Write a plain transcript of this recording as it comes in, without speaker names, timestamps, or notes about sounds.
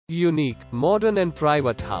Unique, modern and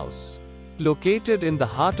private house. Located in the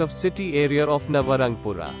heart of city area of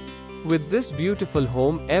Navarangpura. With this beautiful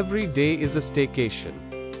home, every day is a staycation.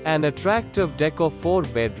 An attractive decor, 4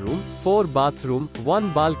 bedroom, 4 bathroom,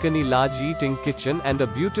 1 balcony, large eating kitchen and a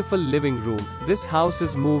beautiful living room. This house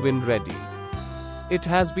is move-in ready. It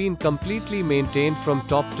has been completely maintained from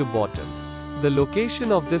top to bottom. The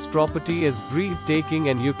location of this property is breathtaking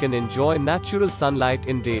and you can enjoy natural sunlight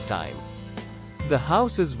in daytime. The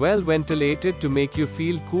house is well ventilated to make you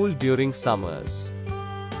feel cool during summers.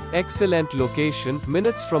 Excellent location,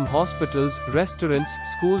 minutes from hospitals, restaurants,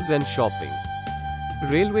 schools and shopping.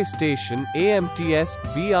 Railway station, AMTS,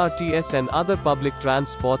 BRTS and other public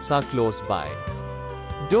transports are close by.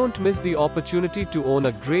 Don't miss the opportunity to own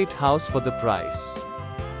a great house for the price.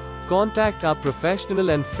 Contact our professional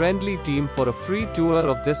and friendly team for a free tour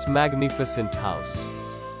of this magnificent house.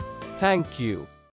 Thank you.